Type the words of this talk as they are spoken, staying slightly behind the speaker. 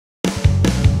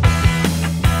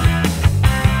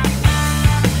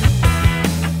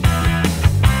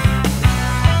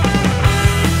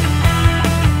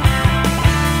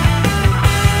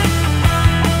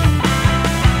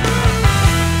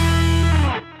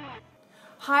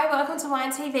Hi, welcome to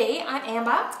Wine TV. I'm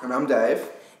Amber. And I'm Dave.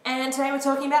 And today we're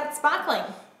talking about sparkling.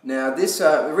 Now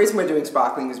the reason we're doing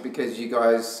sparkling is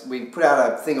because we put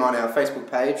out a thing on our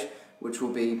Facebook page, which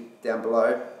will be down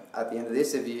below at the end of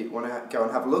this if you want to go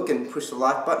and have a look and push the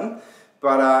like button.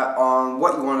 But on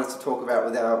what you want us to talk about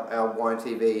with our Wine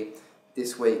TV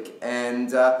this week.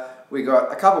 And we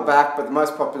got a couple back, but the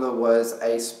most popular was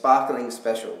a sparkling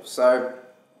special. So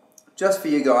just for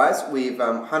you guys, we've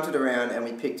hunted around and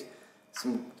we picked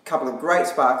couple of great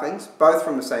sparklings, both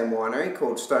from the same winery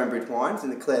called Stonebridge Wines in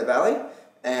the Clare Valley,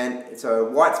 and it's a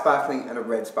white sparkling and a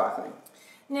red sparkling.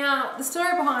 Now, the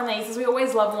story behind these is we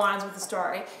always love wines with a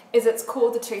story, is it's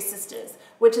called The Two Sisters,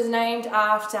 which is named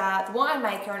after the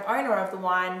winemaker and owner of the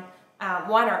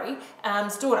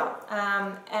winery's daughter.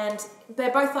 And they're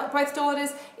both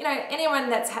daughters. You know, anyone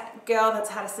girl that's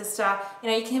had a sister, you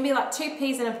know, you can be like two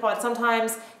peas in a pod.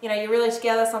 Sometimes, you know, you're really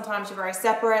together, sometimes you're very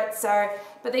separate.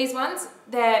 But these ones,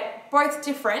 they're both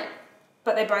different,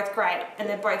 but they're both great, and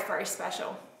they're both very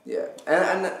special. Yeah,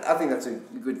 and I think that's a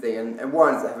good thing. And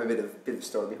wines that have a bit of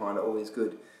story behind it, always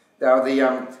good. Now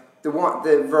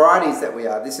the varieties that we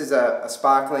are. This is a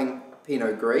sparkling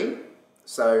Pinot Gris.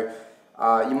 So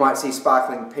you might see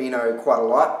sparkling Pinot quite a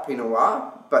lot, Pinot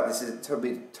Noir, but this is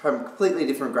a completely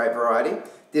different grape variety.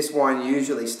 This wine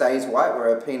usually stays white,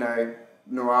 where a Pinot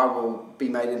Noir will be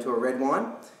made into a red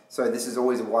wine. So this is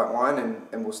always a white wine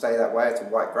and will stay that way. It's a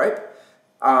white grape.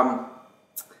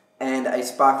 And a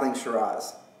Sparkling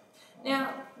Shiraz.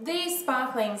 Now, these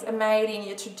sparklings are made in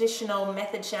your traditional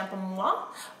method champenois,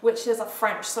 which is a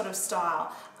French sort of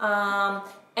style.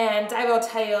 And Dave will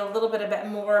tell you a little bit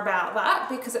more about that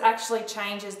because it actually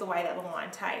changes the way that the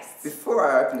wine tastes. Before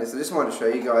I open this, I just wanted to show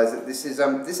you guys that this is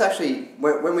this actually,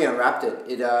 when we unwrapped it,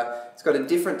 it's got a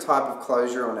different type of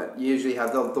closure on it. You usually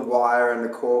have the wire and the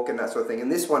cork and that sort of thing,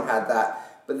 and this one had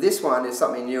that. But this one is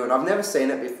something new, and I've never seen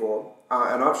it before.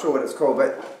 I'm not sure what it's called,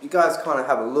 but you guys kind of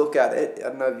have a look at it. I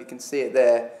don't know if you can see it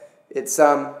there. It's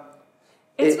not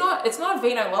a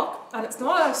vino lock, and it's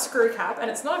not a screw cap, and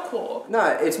it's not a cork. No,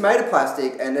 it's made of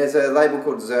plastic, and there's a label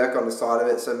called Zerk on the side of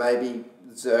it, so maybe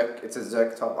Zerk, it's a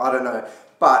Zerk top, I don't know.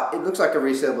 But it looks like a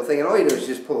resealable thing, and all you do is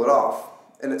just pull it off,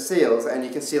 and it seals, and you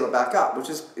can seal it back up, which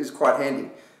is quite handy.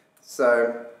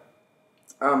 So,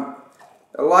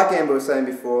 like Amber was saying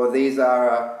before, these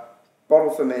are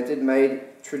bottle fermented, made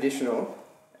traditional,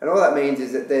 and all that means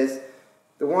is that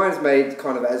the wine's made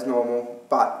kind of as normal,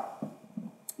 but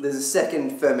there's a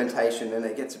second fermentation and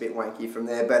it gets a bit wanky from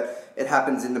there, but it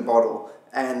happens in the bottle.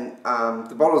 And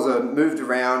the bottles are moved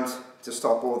around to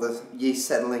stop all the yeast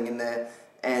settling in there,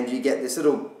 and you get this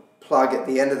little plug at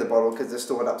the end of the bottle because they're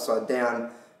stored upside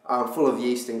down, full of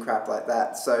yeast and crap like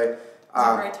that. So it's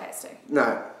not very tasty.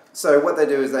 No. So what they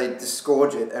do is they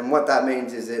disgorge it, and what that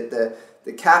means is that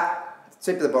the cap, the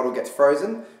tip of the bottle gets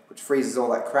frozen, which freezes all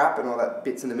that crap and all that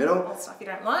bits in the middle. All stuff you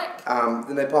don't like.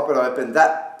 Then they pop it open,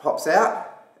 that pops out,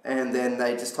 and then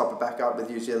they just top it back up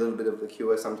with usually a little bit of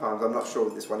liqueur sometimes. I'm not sure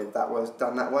with this one if that was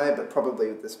done that way, but probably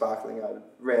with the sparkling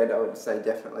red I would say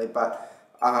definitely. But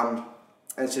and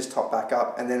it's just topped back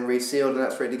up and then resealed, and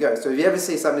that's ready to go. So if you ever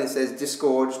see something that says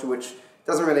disgorged, which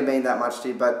doesn't really mean that much to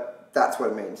you, but that's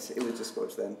what it means. It was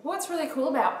disgorged then. What's really cool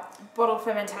about bottle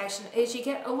fermentation is you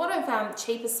get a lot of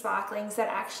cheaper sparklings that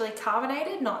are actually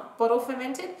carbonated, not bottle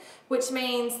fermented, which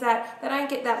means that they don't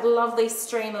get that lovely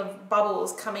stream of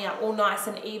bubbles coming up all nice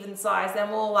and even size. They're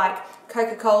more like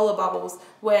Coca-Cola bubbles,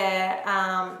 where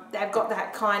they've got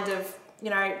that kind of, you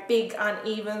know, big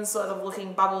uneven sort of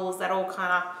looking bubbles that all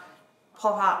kind of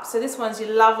pop up. So this one's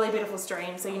your lovely, beautiful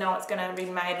stream, so you know it's going to be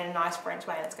made in a nice French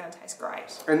way and it's going to taste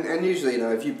great. And usually, you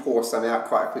know, if you pour some out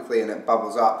quite quickly and it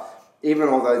bubbles up, even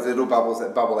all those little bubbles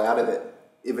that bubble out of it,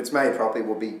 if it's made properly,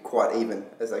 will be quite even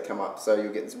as they come up. So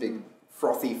you'll get this big,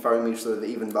 frothy, foamy sort of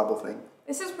even bubble thing.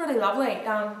 This is really lovely.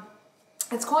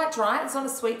 It's quite dry. It's not a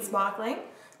sweet sparkling.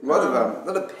 A lot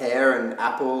of pear and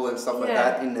apple and stuff like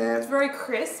that in there. It's very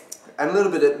crisp. And a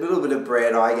little bit of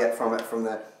bread I get from it, from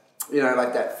the, you know,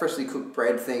 like that freshly cooked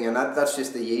bread thing, and that's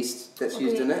just the yeast that's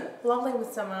used in it. Lovely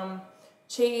with some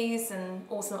cheese and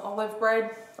also olive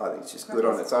bread. I think it's just good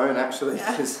on its own, actually.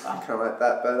 Just kind of like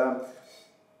that. But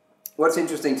what's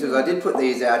interesting too is I did put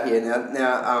these out here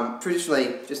now.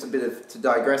 Traditionally, just a bit to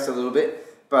digress a little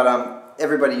bit, but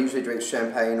everybody usually drinks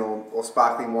champagne or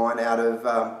sparkling wine out of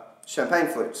champagne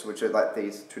flutes, which are like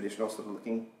these traditional sort of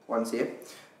looking ones here.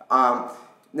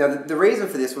 Now, the reason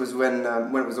for this was when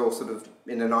it was all sort of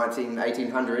in the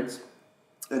 1800s,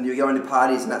 and you were going to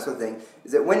parties and that sort of thing,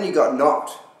 is that when you got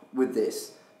knocked with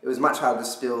this, it was much harder to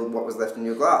spill what was left in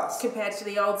your glass. Compared to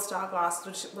the old style glass,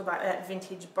 which was like that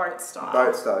vintage boat style.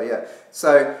 Boat style, yeah.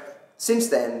 So since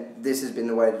then, this has been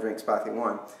the way to drink sparkling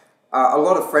wine. A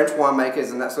lot of French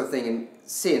winemakers and that sort of thing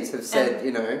since have said, And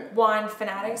you know... wine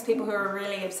fanatics, people who are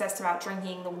really obsessed about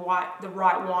drinking the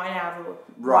right wine out of the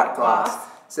right glass.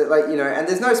 So, like, you know, and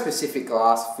there's no specific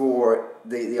glass for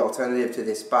the alternative to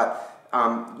this, but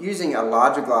using a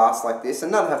larger glass like this,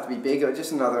 and it doesn't have to be big, or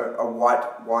just a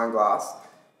white wine glass,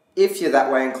 if you're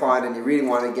that way inclined and you really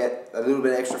want to get a little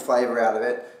bit extra flavour out of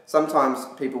it, sometimes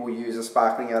people will use a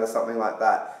sparkling out of something like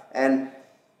that. And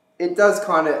it does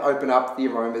kind of open up the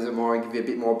aromas a more and give you a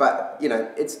bit more, but, you know,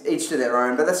 it's each to their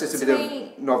own, but that's just a bit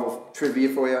of novel trivia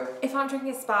for you. If I'm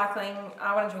drinking a sparkling,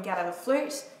 I want to drink out of a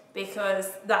flute,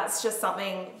 because that's just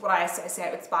something what I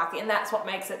associate with sparkling, and that's what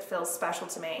makes it feel special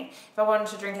to me. If I wanted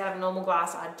to drink out of a normal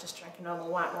glass, I'd just drink a normal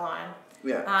white wine.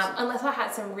 Yeah. Unless I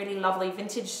had some really lovely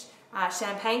vintage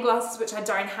champagne glasses, which I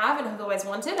don't have and have always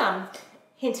wanted.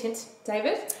 Hint, hint,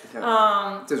 David.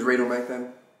 Okay. Does Riedel make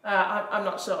them? I'm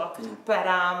not sure, but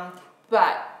I'm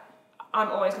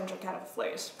always going to drink out of a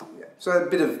flute. Yeah. So a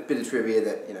bit of trivia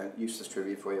that, you know, useless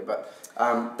trivia for you, but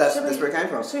that's where it came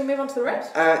from. Should we move on to the red?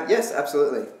 Yes,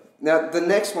 absolutely. Now the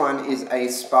next one is a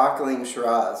Sparkling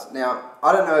Shiraz. Now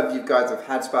I don't know if you guys have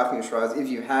had Sparkling Shiraz. If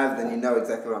you have, then you know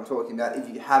exactly what I'm talking about. If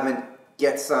you haven't,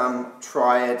 get some,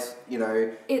 try it, you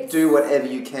know, do whatever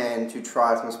you can to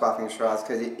try some Sparkling Shiraz,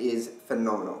 because it is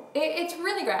phenomenal. It's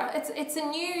really great. It's a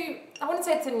new, I wouldn't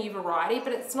say it's a new variety,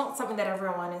 but it's not something that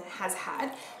everyone has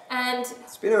had. And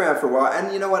it's been around for a while,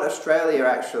 and you know what, Australia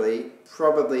actually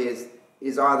probably is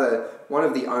either one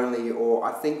of the only, or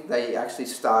I think they actually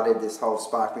started this whole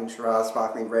Sparkling Shiraz,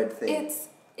 Sparkling Red thing. It's,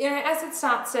 you know, as we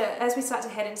start to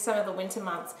head into some of the winter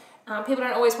months, people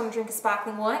don't always want to drink a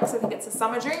sparkling wine, because I think it's a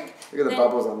summer drink. Look at the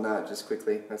bubbles on that, just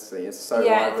quickly. Let's see, it's so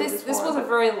lively. This was a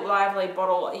very lively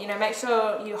bottle. You know, make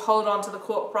sure you hold on to the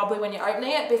cork properly when you're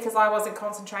opening it, because I wasn't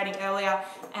concentrating earlier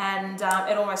and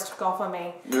it almost took off on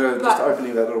me. Yeah, just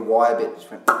opening that little wire bit, just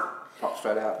went pop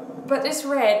straight out. But this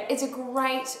red, it's a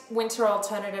great winter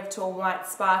alternative to a white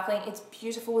sparkling. It's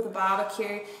beautiful with a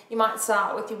barbecue. You might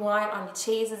start with your white on your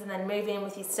cheeses and then move in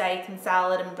with your steak and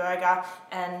salad and burger,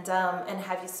 and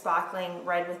have your sparkling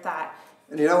red with that.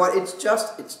 And you know what? It's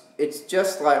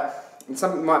just like, and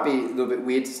something might be a little bit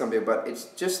weird to some people, but it's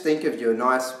just, think of your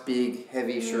nice big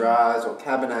heavy Shiraz or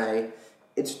Cabernet.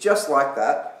 It's just like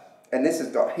that, and this has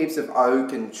got heaps of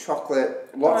oak and chocolate,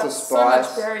 lots of spice,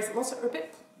 so much berries, lots of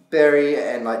berry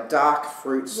and like dark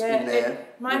fruits in there.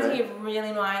 It reminds me of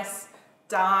really nice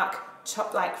dark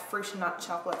like fruit nut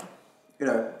chocolate. You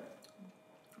know,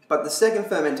 but the second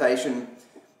fermentation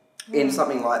in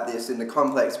something like this, in the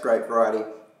complex grape variety,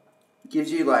 gives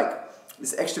you like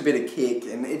this extra bit of kick,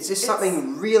 and it's just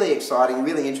something really exciting,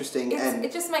 really interesting, and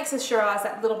it just makes the Shiraz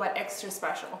that little bit extra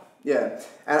special. Yeah,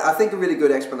 and I think a really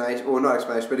good explanation, or not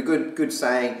explanation, but a good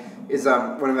saying is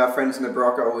one of our friends in the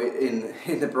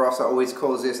Barossa always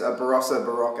calls this a Barossa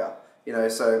Barocca. You know,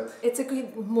 so it's a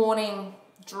good morning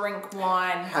drink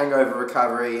wine. Hangover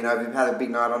recovery. You know, if you've had a big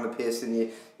night on the piss and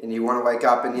you want to wake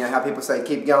up, and you know how people say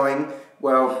keep going.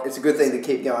 Well, it's a good thing to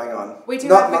keep going on. We do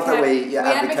not that we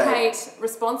advocate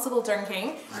responsible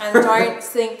drinking, and don't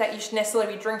think that you should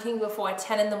necessarily be drinking before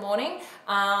 10 in the morning.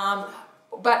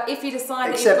 But if you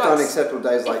decide except on acceptable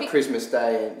days like Christmas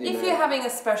Day. If you're having a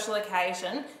special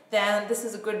occasion, then this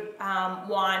is a good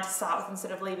wine to start with,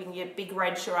 instead of leaving your big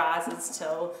red Shirazes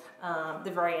till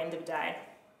the very end of the day.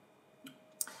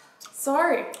 So,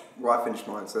 I finished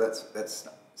mine, so that's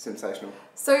sensational.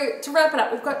 So to wrap it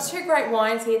up, we've got two great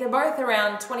wines here. They're both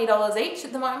around $20 each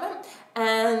at the moment,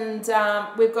 and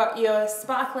we've got your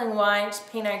sparkling white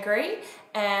Pinot Gris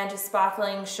and your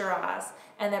sparkling Shiraz,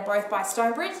 and they're both by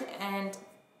Stonebridge, and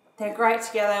they're great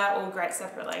together or great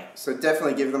separately. So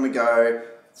definitely give them a go.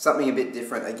 Something a bit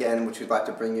different again, which we'd like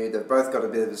to bring you. They've both got a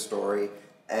bit of a story,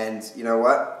 and you know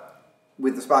what?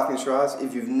 With the sparkling Shiraz,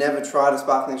 if you've never tried a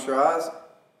sparkling Shiraz,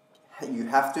 you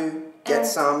have to get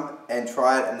some and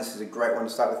try it, and this is a great one to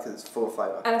start with because it's full of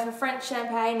flavour. And if a French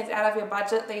champagne is out of your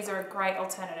budget, these are a great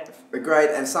alternative. They're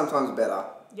great, and sometimes better.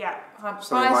 Yeah,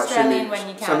 buy Australian when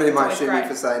you can. Somebody might shoot me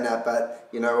for saying that, but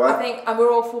you know what? I think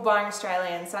we're all for buying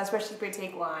Australian, so especially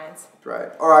boutique wines.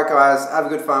 Great. All right, guys, have a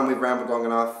good fun. We've rambled long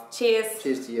enough. Cheers.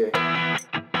 Cheers to you.